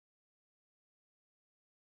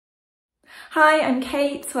Hi, I'm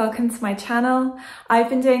Kate, welcome to my channel. I've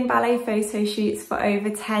been doing ballet photo shoots for over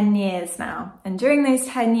 10 years now, and during those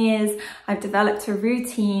 10 years I've developed a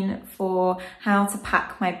routine for how to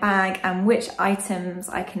pack my bag and which items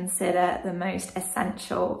I consider the most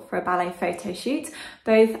essential for a ballet photo shoot,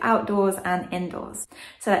 both outdoors and indoors.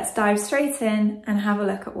 So let's dive straight in and have a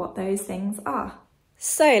look at what those things are.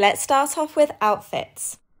 So let's start off with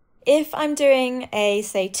outfits. If I'm doing a,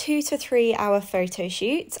 say, 2 to 3 hour photo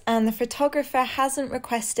shoot and the photographer hasn't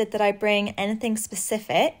requested that I bring anything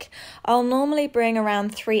specific, I'll normally bring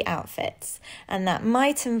around 3 outfits, and that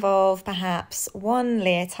might involve perhaps 1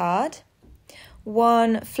 leotard,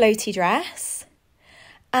 1 floaty dress,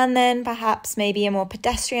 and then perhaps maybe a more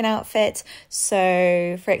pedestrian outfit,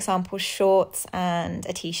 so for example shorts and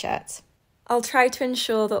a t-shirt. I'll try to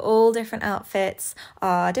ensure that all different outfits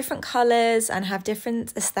are different colours and have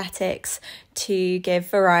different aesthetics to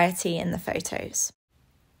give variety in the photos.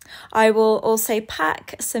 I will also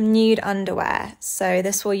pack some nude underwear, so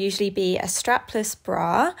this will usually be a strapless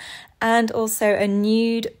bra and also a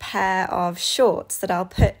nude pair of shorts that I'll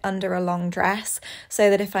put under a long dress so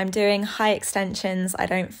that if I'm doing high extensions I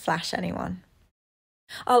don't flash anyone.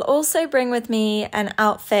 I'll also bring with me an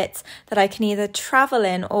outfit that I can either travel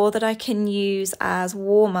in or that I can use as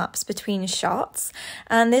warm-ups between shots,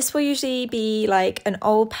 and this will usually be like an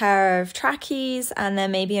old pair of trackies and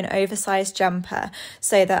then maybe an oversized jumper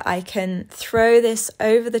so that I can throw this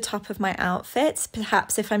over the top of my outfit,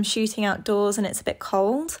 perhaps if I'm shooting outdoors and it's a bit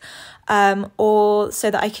cold, or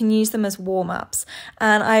so that I can use them as warm-ups.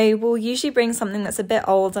 And I will usually bring something that's a bit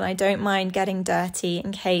old and I don't mind getting dirty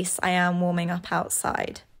in case I am warming up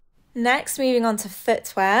outside. Next, moving on to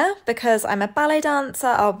footwear, because I'm a ballet dancer,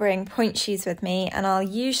 I'll bring pointe shoes with me and I'll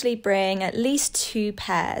usually bring at least 2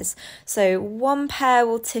 pairs. So 1 pair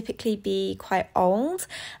will typically be quite old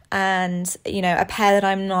and, you know, a pair that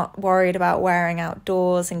I'm not worried about wearing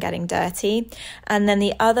outdoors and getting dirty. And then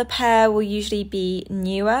the other pair will usually be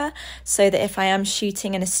newer, so that if I am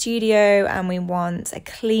shooting in a studio and we want a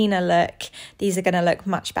cleaner look, these are going to look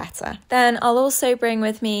much better. Then I'll also bring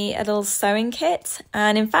with me a little sewing kit,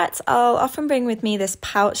 and in fact I'll often bring with me this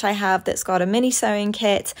pouch I have that's got a mini sewing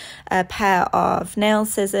kit, a pair of nail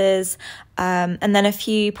scissors, and then a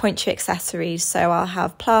few pointe shoe accessories. So I'll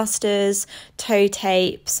have plasters, toe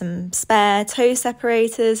tape, some spare toe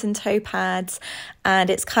separators and toe pads, and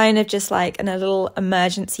it's kind of just like a little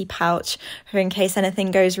emergency pouch for in case anything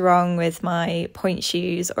goes wrong with my pointe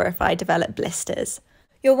shoes or if I develop blisters.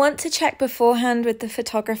 You'll want to check beforehand with the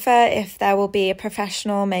photographer if there will be a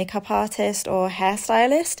professional makeup artist or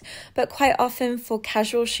hairstylist, but quite often for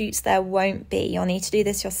casual shoots there won't be. You'll need to do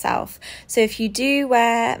this yourself. So if you do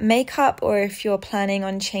wear makeup or if you're planning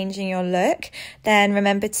on changing your look, then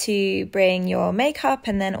remember to bring your makeup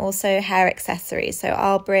and then also hair accessories. So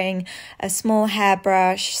I'll bring a small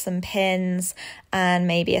hairbrush, some pins, and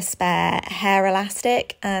maybe a spare hair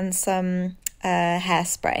elastic and some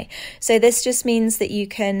hairspray. So this just means that you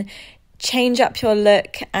can change up your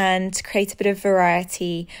look and create a bit of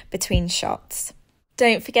variety between shots.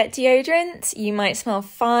 Don't forget deodorant. You might smell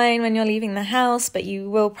fine when you're leaving the house, but you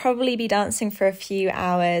will probably be dancing for a few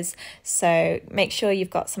hours, so make sure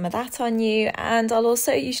you've got some of that on you. And I'll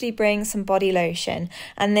also usually bring some body lotion,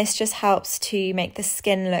 and this just helps to make the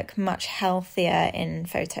skin look much healthier in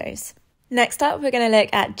photos. Next up, we're going to look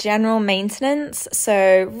at general maintenance.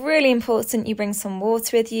 So really important you bring some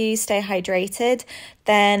water with you, stay hydrated.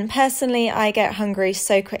 Then personally, I get hungry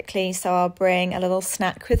so quickly, so I'll bring a little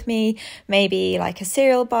snack with me, maybe like a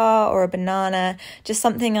cereal bar or a banana, just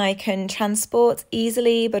something I can transport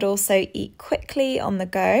easily but also eat quickly on the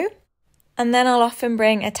go. And then I'll often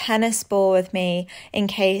bring a tennis ball with me in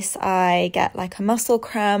case I get like a muscle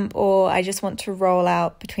cramp or I just want to roll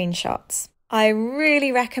out between shots. I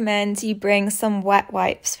really recommend you bring some wet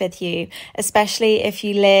wipes with you, especially if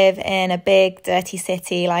you live in a big dirty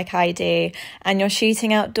city like I do and you're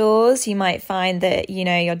shooting outdoors. You might find that, you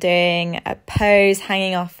know, you're doing a pose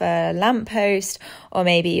hanging off a lamppost, or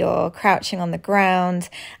maybe you're crouching on the ground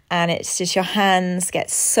and it's just your hands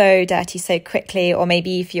get so dirty so quickly, or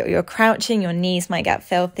maybe if you're crouching, your knees might get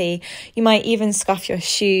filthy. You might even scuff your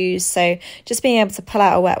shoes, so just being able to pull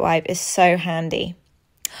out a wet wipe is so handy.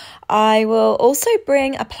 I will also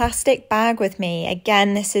bring a plastic bag with me.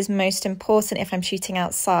 Again, this is most important if I'm shooting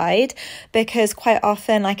outside, because quite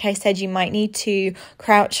often, like I said, you might need to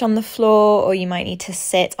crouch on the floor or you might need to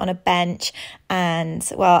sit on a bench. And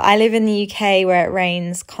well, I live in the UK where it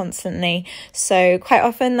rains constantly, so quite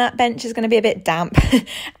often that bench is going to be a bit damp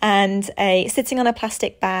and sitting on a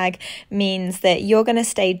plastic bag means that you're going to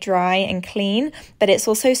stay dry and clean, but it's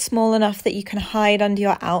also small enough that you can hide under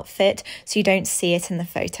your outfit so you don't see it in the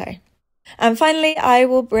photo. And finally, I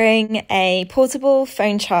will bring a portable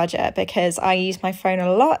phone charger because I use my phone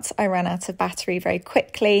a lot. I run out of battery very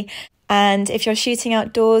quickly. And if you're shooting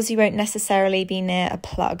outdoors, you won't necessarily be near a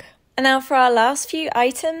plug. And now for our last few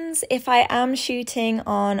items, if I am shooting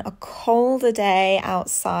on a colder day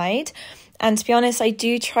outside, and to be honest, I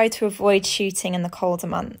do try to avoid shooting in the colder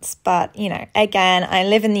months, but you know, again, I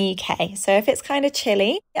live in the UK, so if it's kind of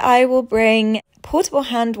chilly, I will bring portable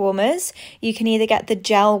hand warmers. You can either get the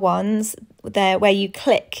gel ones there where you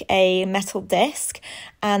click a metal disc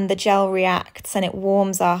and the gel reacts and it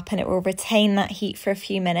warms up and it will retain that heat for a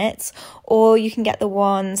few minutes, or you can get the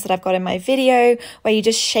ones that I've got in my video where you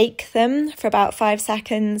just shake them for about 5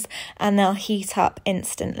 seconds and they'll heat up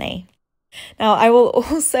instantly. Now, I will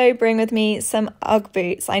also bring with me some Ugg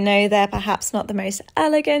boots. I know they're perhaps not the most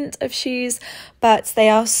elegant of shoes, but they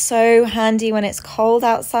are so handy when it's cold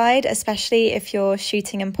outside, especially if you're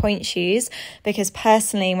shooting in point shoes, because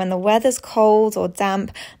personally, when the weather's cold or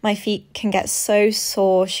damp, my feet can get so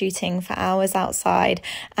sore shooting for hours outside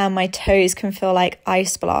and my toes can feel like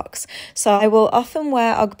ice blocks. So I will often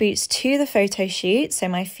wear Ugg boots to the photo shoot, so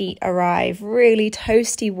my feet arrive really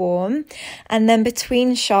toasty warm, and then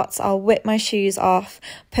between shots, I'll whip my shoes off,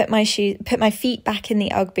 put my feet back in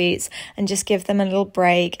the Ugg boots and just give them a little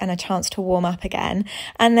break and a chance to warm up again.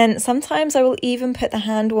 And then sometimes I will even put the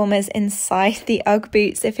hand warmers inside the Ugg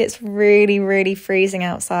boots if it's really, really freezing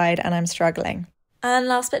outside and I'm struggling. And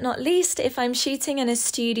last but not least, if I'm shooting in a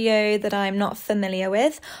studio that I'm not familiar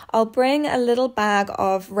with, I'll bring a little bag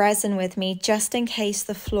of resin with me just in case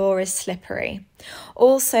the floor is slippery.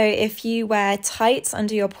 Also, if you wear tights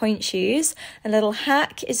under your point shoes, a little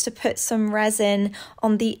hack is to put some resin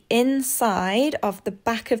on the inside of the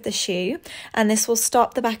back of the shoe, and this will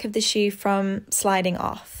stop the back of the shoe from sliding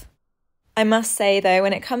off. I must say though,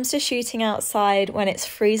 when it comes to shooting outside when it's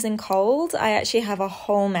freezing cold, I actually have a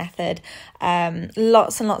whole method.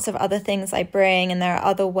 Lots and lots of other things I bring, and there are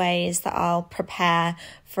other ways that I'll prepare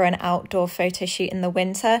for an outdoor photo shoot in the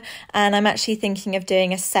winter. And I'm actually thinking of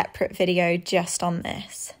doing a separate video just on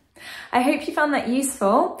this. I hope you found that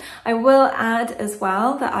useful. I will add as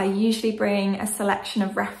well that I usually bring a selection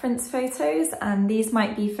of reference photos, and these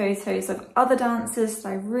might be photos of other dancers that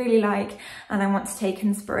I really like and I want to take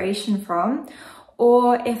inspiration from.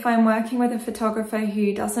 Or if I'm working with a photographer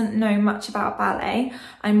who doesn't know much about ballet,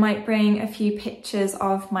 I might bring a few pictures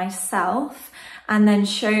of myself and then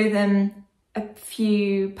show them a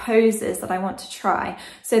few poses that I want to try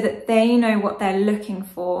so that they know what they're looking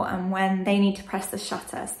for and when they need to press the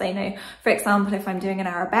shutter. So they know, for example, if I'm doing an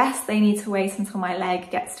arabesque, they need to wait until my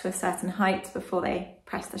leg gets to a certain height before they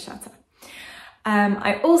press the shutter.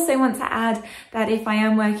 I also want to add that if I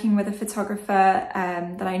am working with a photographer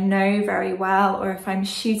that I know very well, or if I'm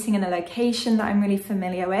shooting in a location that I'm really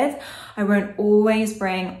familiar with, I won't always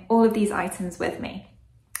bring all of these items with me.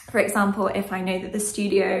 For example, if I know that the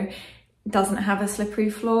studio doesn't have a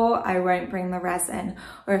slippery floor, I won't bring the resin.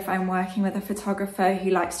 Or if I'm working with a photographer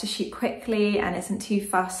who likes to shoot quickly and isn't too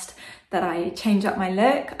fussed that I change up my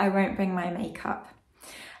look, I won't bring my makeup.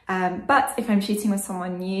 But if I'm shooting with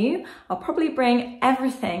someone new, I'll probably bring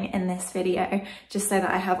everything in this video just so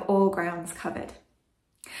that I have all grounds covered.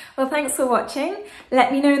 Well, thanks for watching.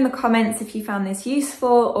 Let me know in the comments if you found this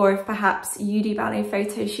useful, or if perhaps you do ballet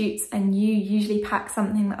photo shoots and you usually pack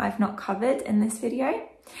something that I've not covered in this video.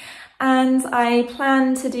 And I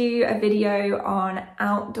plan to do a video on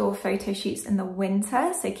outdoor photo shoots in the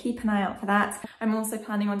winter, so keep an eye out for that. I'm also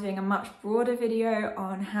planning on doing a much broader video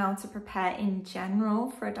on how to prepare in general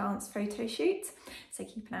for a dance photo shoot, so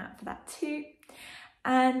keep an eye out for that too.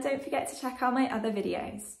 And don't forget to check out my other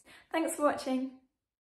videos. Thanks for watching.